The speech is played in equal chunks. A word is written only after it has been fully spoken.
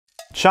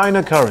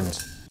China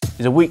Current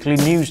is a weekly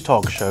news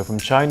talk show from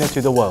China to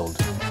the world.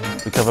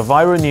 We cover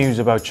viral news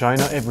about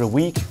China every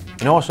week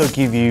and also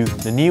give you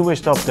the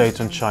newest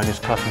updates on China's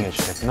cutting-edge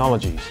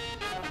technologies.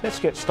 Let's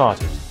get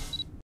started.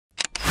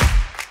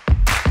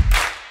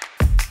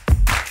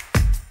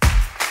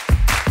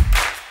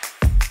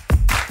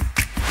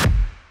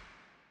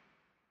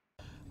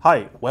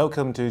 Hi,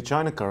 welcome to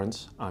China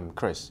Currents. I'm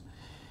Chris.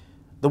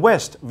 The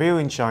West,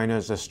 viewing China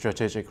as a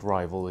strategic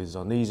rival, is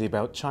uneasy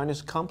about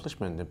China's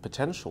accomplishment and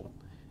potential,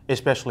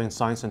 especially in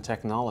science and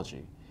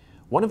technology.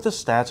 One of the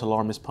stats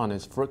alarmist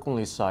pundits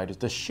frequently cite is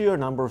the sheer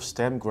number of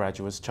STEM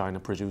graduates China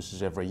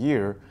produces every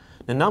year.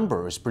 The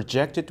number is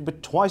projected to be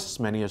twice as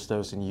many as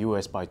those in the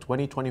US by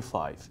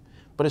 2025.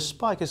 But the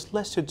spike has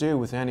less to do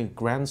with any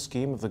grand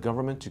scheme of the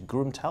government to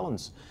groom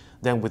talents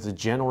than with the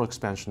general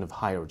expansion of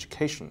higher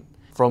education.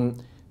 From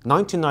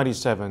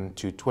 1997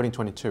 to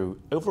 2022,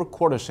 over a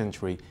quarter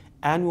century,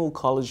 annual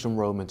college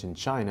enrollment in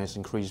China has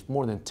increased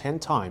more than 10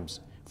 times,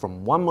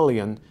 from 1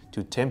 million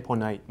to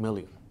 10.8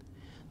 million.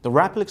 The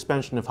rapid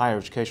expansion of higher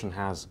education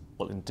has,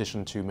 well, in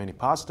addition to many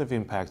positive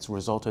impacts,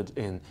 resulted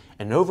in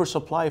an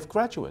oversupply of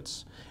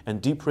graduates and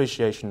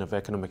depreciation of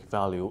economic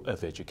value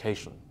of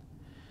education.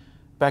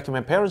 Back in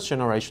my parents'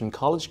 generation,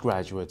 college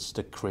graduates,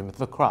 the cream of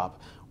the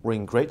crop, were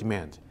in great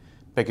demand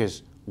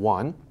because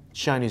 1.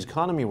 Chinese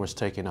economy was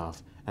taking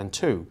off, and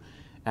 2.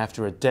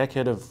 After a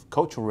decade of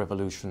cultural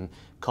revolution,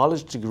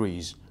 college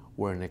degrees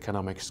were an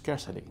economic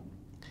scarcity.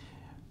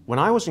 When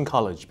I was in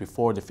college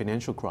before the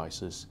financial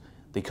crisis,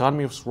 the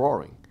economy was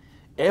roaring.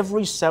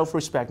 Every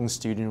self-respecting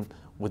student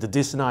with a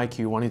decent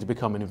IQ wanting to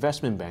become an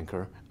investment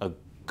banker,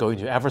 go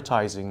into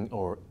advertising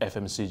or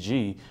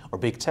FMCG or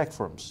big tech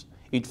firms.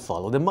 It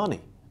followed the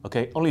money.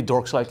 Okay, only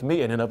dorks like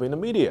me ended up in the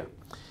media.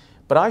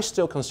 But I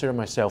still consider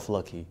myself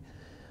lucky.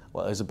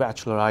 Well, as a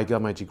bachelor, I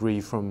got my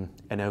degree from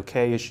an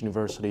okay-ish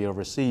university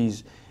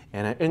overseas,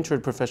 and I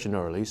entered the profession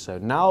early, so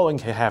now I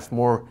can have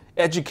more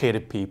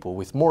educated people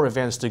with more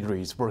advanced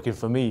degrees working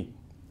for me.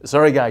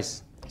 Sorry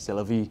guys, c'est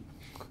la vie.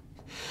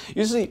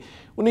 You see,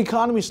 when the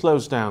economy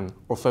slows down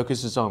or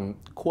focuses on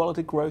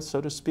quality growth,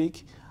 so to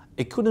speak,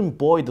 it couldn't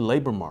buoy the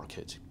labor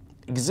market.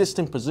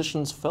 Existing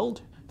positions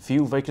filled,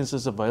 few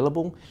vacancies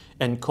available,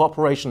 and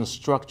cooperation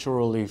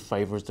structurally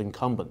favors the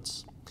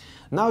incumbents.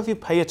 Now if you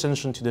pay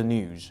attention to the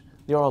news,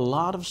 there are a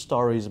lot of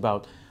stories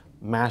about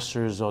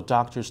master's or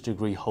doctor's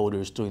degree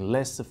holders doing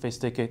less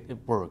sophisticated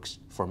works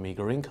for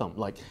meager income,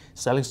 like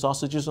selling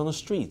sausages on the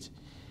street.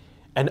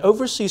 And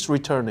overseas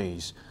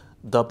returnees,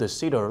 dubbed as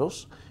sea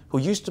turtles, who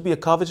used to be a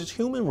coveted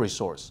human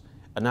resource,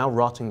 are now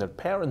rotting their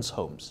parents'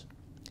 homes.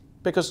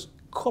 Because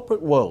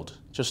corporate world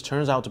just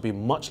turns out to be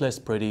much less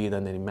pretty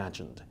than they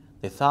imagined.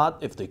 They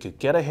thought if they could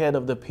get ahead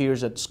of their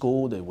peers at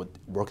school, they would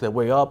work their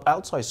way up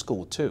outside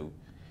school too.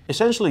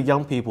 Essentially,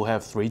 young people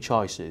have 3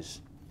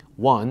 choices.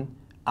 1.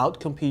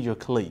 Outcompete your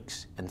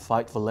colleagues and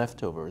fight for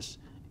leftovers,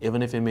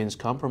 even if it means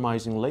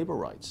compromising labor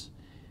rights.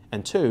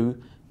 And 2.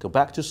 Go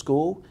back to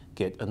school,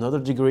 get another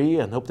degree,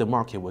 and hope the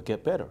market will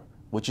get better,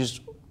 which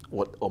is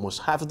what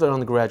almost half of the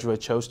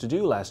undergraduates chose to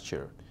do last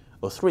year.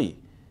 Or 3.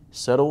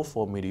 Settle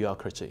for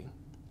mediocrity.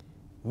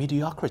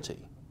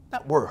 Mediocrity.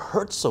 That word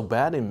hurts so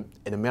bad in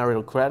a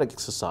meritocratic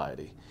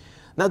society.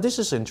 Now this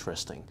is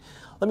interesting.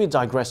 Let me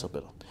digress a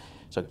bit.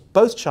 So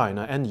both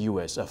China and the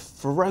US are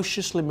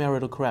ferociously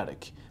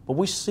meritocratic, but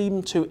we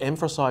seem to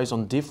emphasize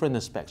on different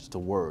aspects of the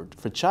word.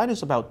 For China,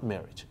 it's about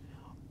merit,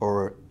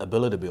 or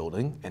ability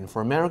building, and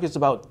for America, it's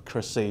about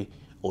cracy,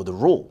 or the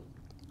rule.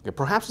 Okay,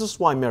 perhaps this is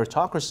why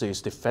meritocracy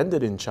is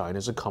defended in China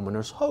as a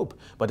commoner's hope,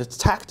 but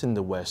attacked in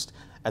the West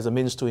as a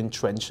means to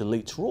entrench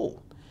elite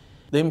rule.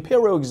 The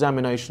imperial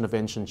examination of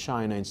ancient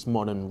China and its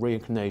modern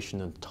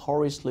reincarnation and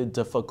notoriously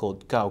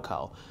difficult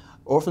Gaokao are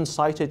often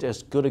cited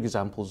as good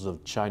examples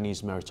of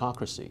Chinese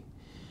meritocracy.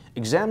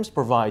 Exams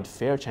provide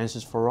fair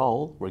chances for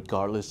all,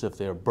 regardless of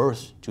their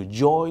birth, to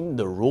join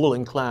the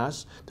ruling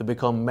class, to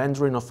become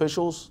Mandarin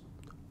officials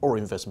or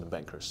investment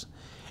bankers.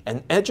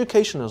 And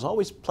education has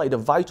always played a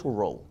vital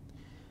role.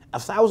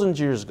 1,000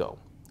 years ago,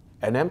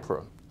 an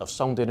emperor of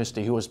Song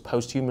Dynasty who was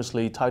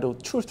posthumously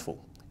titled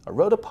Truthful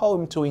wrote a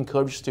poem to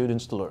encourage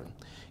students to learn.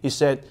 He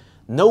said,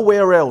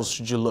 "Nowhere else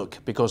should you look,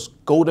 because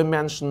golden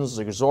mansions,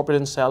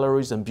 exorbitant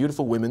salaries, and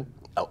beautiful women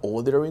are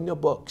all there in your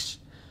books."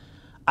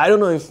 I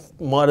don't know if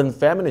modern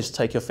feminists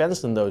take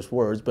offense in those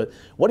words, but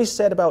what he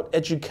said about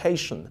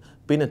education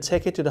being a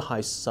ticket to the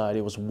high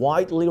society was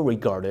widely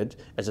regarded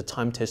as a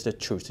time-tested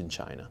truth in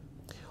China.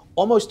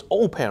 Almost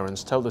all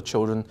parents tell their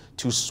children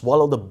to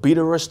swallow the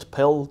bitterest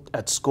pill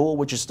at school,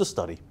 which is to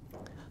study.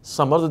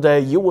 Some other day,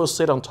 you will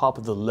sit on top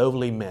of the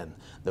lowly men,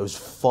 those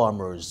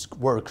farmers,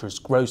 workers,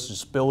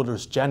 grocers,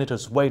 builders,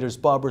 janitors, waiters,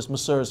 barbers,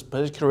 masseurs,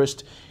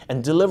 pedicurists,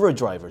 and delivery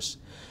drivers.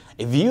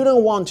 If you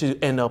don't want to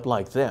end up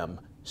like them,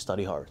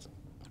 study hard.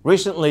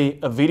 Recently,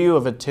 a video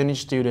of a teenage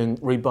student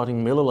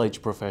rebutting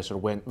middle-aged professor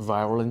went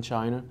viral in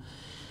China.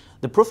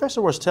 The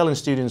professor was telling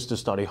students to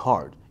study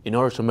hard in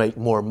order to make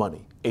more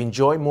money,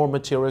 enjoy more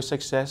material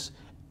success,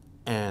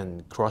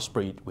 and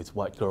crossbreed with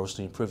white girls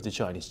to improve the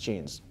Chinese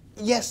genes.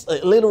 Yes,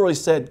 it literally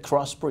said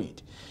crossbreed.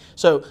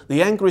 So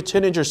the angry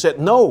teenager said,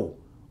 no,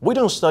 we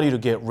don't study to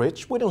get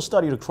rich. We don't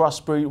study to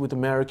crossbreed with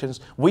Americans.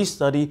 We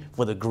study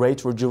for the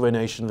great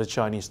rejuvenation of the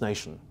Chinese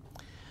nation.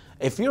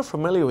 If you're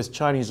familiar with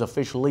Chinese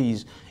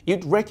officialese,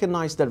 you'd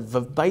recognize that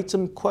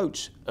verbatim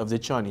quote of the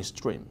Chinese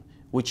dream,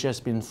 which has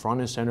been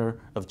front and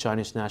center of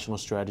Chinese national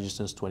strategy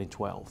since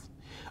 2012.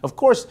 Of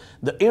course,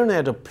 the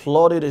internet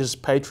applauded his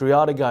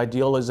patriotic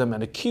idealism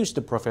and accused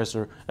the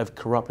professor of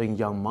corrupting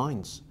young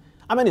minds.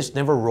 I mean, it's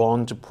never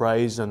wrong to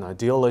praise an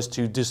idealist,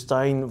 to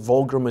disdain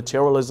vulgar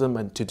materialism,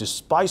 and to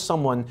despise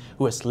someone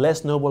who has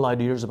less noble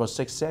ideas about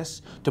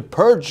success, to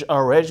purge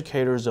our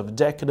educators of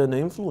decadent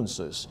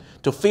influences,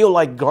 to feel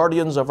like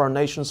guardians of our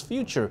nation's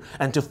future,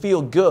 and to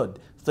feel good,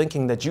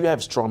 thinking that you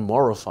have strong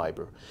moral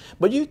fiber.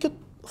 But you could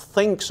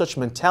think such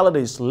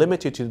mentality is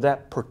limited to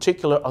that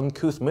particular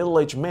uncouth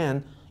middle-aged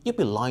man, you'd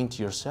be lying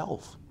to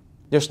yourself.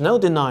 There's no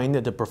denying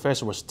that the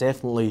professor was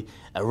definitely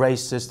a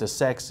racist, a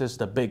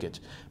sexist, a bigot,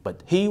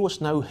 but he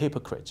was no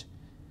hypocrite.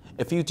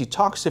 If you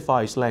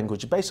detoxify his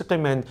language, it basically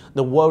meant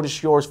the world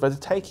is yours for the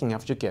taking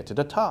after you get to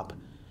the top.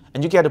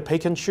 And you get to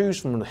pick and choose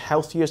from the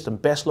healthiest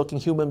and best-looking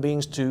human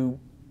beings to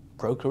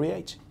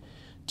procreate.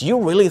 Do you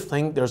really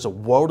think there's a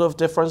world of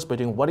difference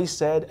between what he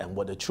said and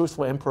what the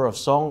truthful emperor of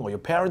Song or your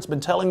parents been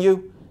telling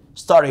you?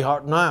 Study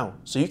hard now,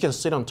 so you can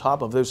sit on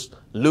top of those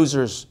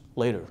losers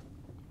later.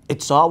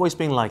 It's always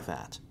been like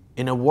that.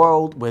 In a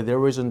world where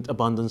there isn't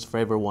abundance for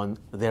everyone,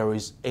 there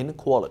is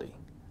inequality.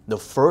 The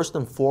first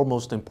and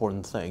foremost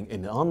important thing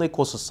in an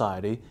unequal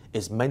society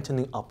is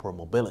maintaining upward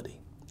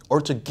mobility, or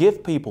to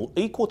give people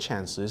equal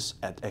chances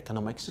at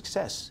economic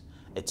success.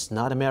 It's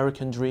not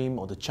American dream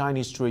or the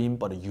Chinese dream,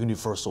 but a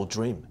universal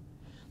dream.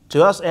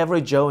 To us,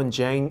 every Joe and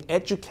Jane,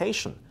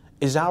 education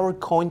is our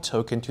coin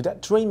token to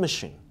that dream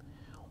machine.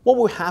 What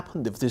will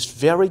happen if this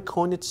very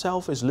coin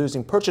itself is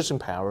losing purchasing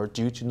power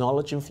due to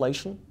knowledge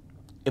inflation?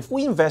 If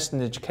we invest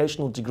in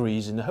educational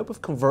degrees in the hope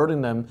of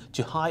converting them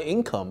to high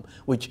income,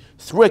 which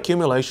through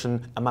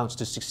accumulation amounts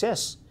to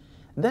success,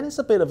 then it's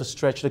a bit of a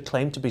stretch to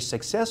claim to be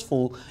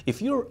successful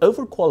if you're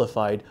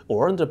overqualified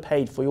or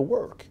underpaid for your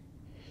work.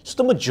 So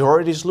the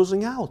majority is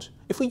losing out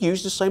if we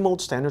use the same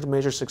old standard to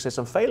measure success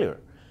and failure.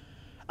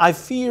 I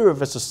fear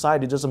if a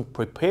society doesn't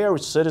prepare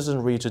its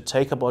citizenry to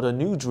take up other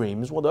new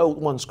dreams while the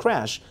old ones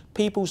crash,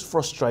 people's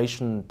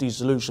frustration and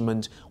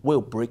disillusionment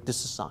will break the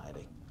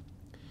society.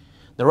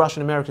 The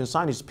Russian-American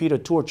scientist Peter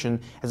Turchin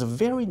has a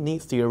very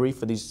neat theory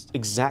for this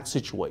exact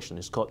situation.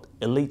 It's called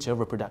elite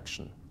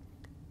overproduction.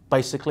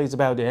 Basically, it's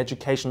about the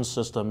education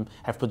system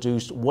have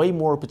produced way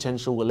more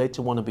potential elite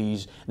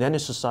wannabes than a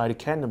society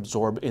can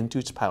absorb into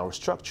its power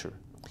structure.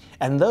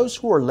 And those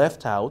who are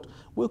left out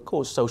will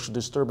cause social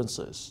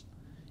disturbances.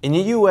 In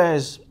the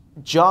US,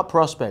 job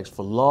prospects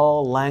for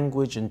law,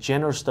 language, and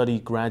gender study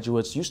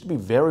graduates used to be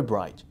very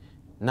bright.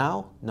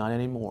 Now, not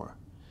anymore.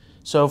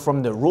 So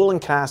from the ruling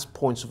class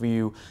points of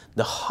view,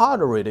 the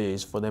harder it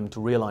is for them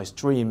to realize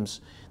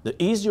dreams, the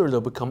easier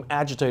they'll become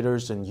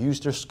agitators and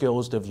use their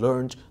skills they've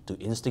learned to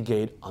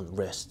instigate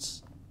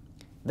unrests.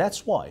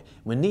 That's why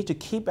we need to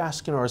keep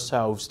asking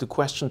ourselves the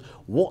question,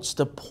 what's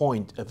the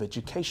point of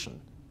education?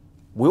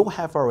 We'll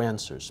have our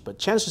answers, but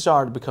chances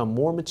are to become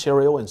more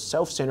material and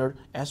self-centered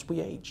as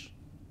we age.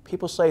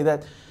 People say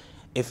that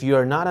if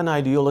you're not an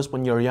idealist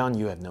when you're young,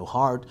 you have no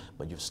heart,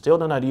 but you're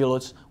still an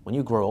idealist when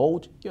you grow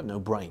old, you have no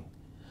brain.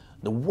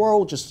 The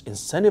world just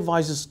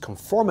incentivizes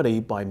conformity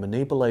by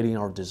manipulating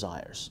our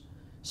desires.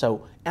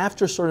 So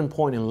after a certain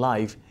point in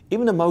life,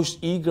 even the most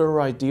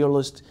eager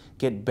idealists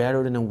get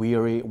battered and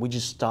weary. We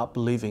just stop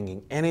believing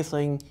in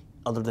anything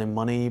other than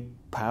money,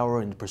 power,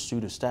 and the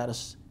pursuit of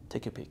status.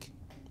 Take a peek.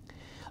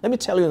 Let me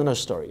tell you another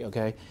story,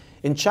 okay?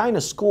 In China,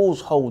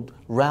 schools hold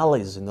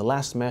rallies in the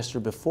last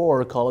semester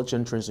before a college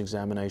entrance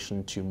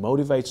examination to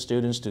motivate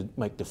students to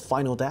make the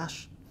final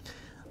dash.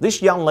 This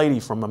young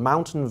lady from a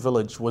mountain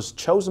village was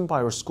chosen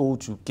by her school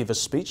to give a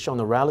speech on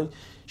the rally.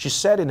 She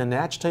said in an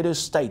agitated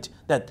state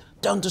that,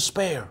 "Don't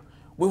despair.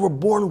 We were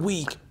born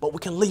weak, but we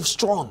can live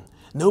strong.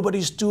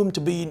 Nobody's doomed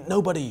to be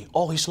nobody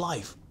all his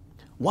life.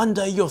 One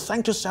day you'll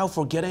thank yourself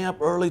for getting up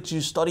early to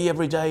study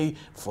every day,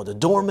 for the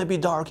door may be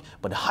dark,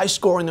 but the high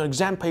score in the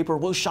exam paper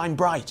will shine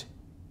bright."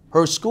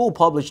 Her school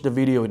published the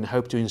video in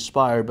hope to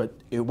inspire, but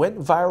it went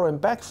viral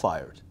and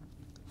backfired.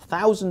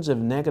 Thousands of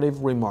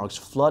negative remarks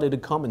flooded the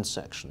comment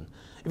section.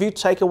 If you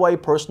take away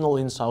personal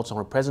insults on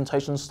her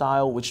presentation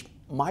style, which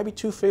might be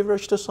too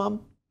feverish to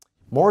some,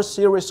 more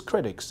serious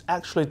critics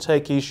actually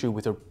take issue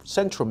with her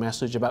central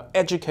message about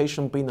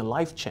education being a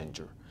life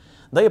changer.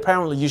 They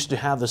apparently used to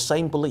have the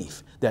same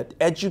belief that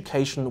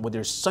education was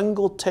their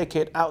single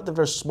ticket out of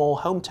their small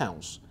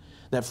hometowns,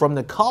 that from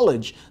the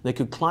college they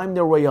could climb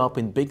their way up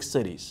in big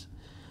cities.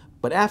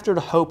 But after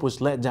the hope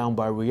was let down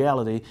by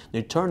reality,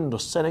 they turned into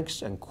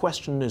cynics and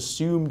questioned the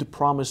assumed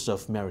promise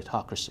of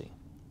meritocracy.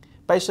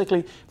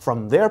 Basically,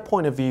 from their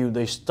point of view,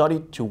 they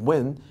studied to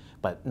win,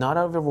 but not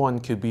everyone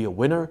could be a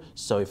winner,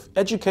 so if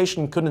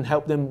education couldn't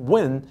help them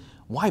win,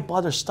 why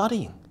bother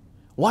studying?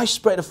 Why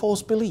spread a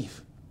false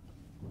belief?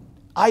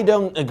 I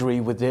don't agree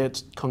with their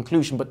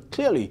conclusion, but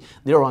clearly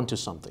they're onto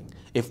something.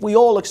 If we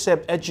all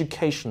accept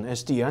education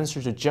as the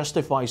answer to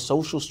justify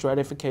social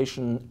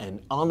stratification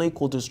and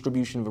unequal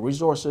distribution of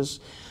resources,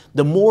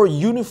 the more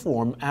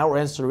uniform our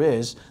answer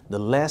is, the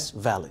less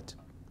valid.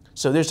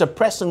 So there's a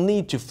pressing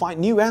need to find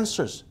new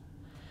answers.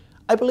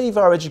 I believe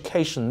our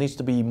education needs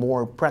to be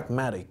more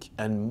pragmatic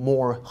and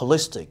more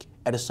holistic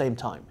at the same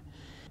time.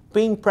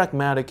 Being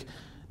pragmatic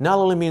not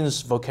only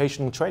means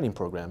vocational training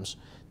programs,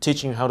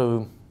 teaching how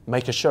to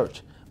make a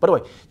shirt. By the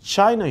way,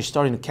 China is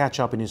starting to catch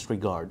up in this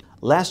regard.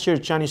 Last year,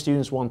 Chinese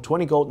students won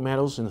 20 gold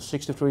medals in the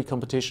 63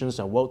 competitions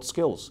at World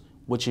Skills,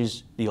 which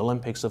is the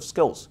Olympics of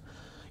skills.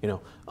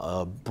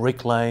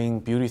 Bricklaying,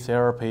 beauty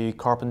therapy,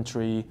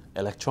 carpentry,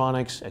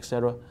 electronics,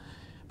 etc.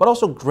 But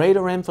also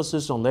greater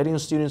emphasis on letting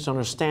students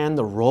understand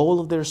the role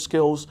of their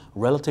skills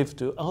relative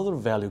to other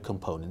value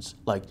components,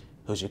 like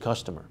who's your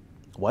customer?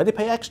 Why they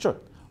pay extra?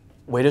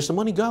 Where does the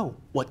money go?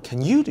 What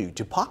can you do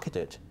to pocket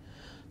it?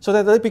 So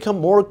that they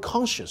become more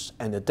conscious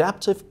and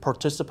adaptive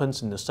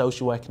participants in the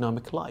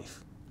socio-economic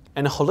life.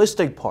 And the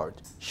holistic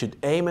part should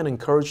aim at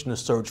encouraging the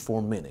search for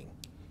meaning.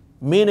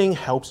 Meaning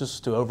helps us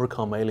to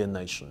overcome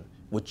alienation,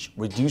 which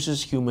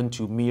reduces humans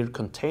to mere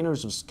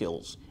containers of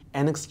skills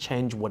and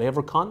exchange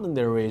whatever content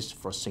there is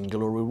for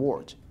singular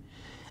reward.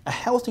 A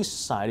healthy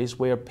society is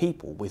where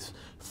people with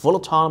full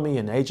autonomy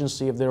and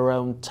agency of their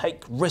own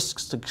take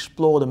risks to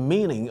explore the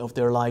meaning of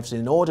their lives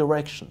in all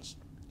directions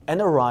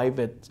and arrive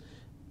at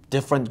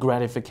different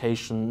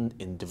gratification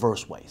in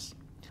diverse ways.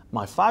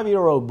 My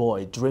 5-year-old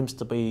boy dreams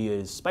to be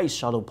a space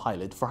shuttle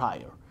pilot for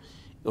hire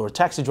or a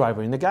taxi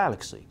driver in the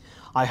galaxy.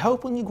 I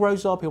hope when he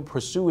grows up he'll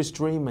pursue his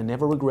dream and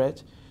never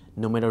regret,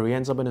 no matter he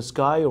ends up in the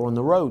sky or on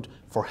the road,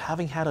 for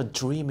having had a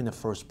dream in the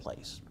first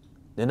place.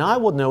 Then I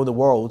would know the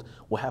world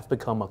will have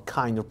become a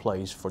kinder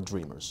place for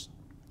dreamers.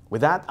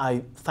 With that,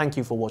 I thank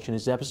you for watching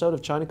this episode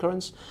of China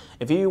Currents.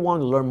 If you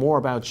want to learn more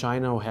about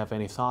China or have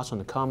any thoughts on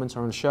the comments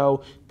or on the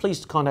show,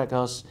 please contact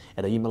us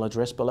at the email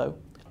address below.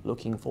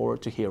 Looking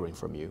forward to hearing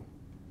from you.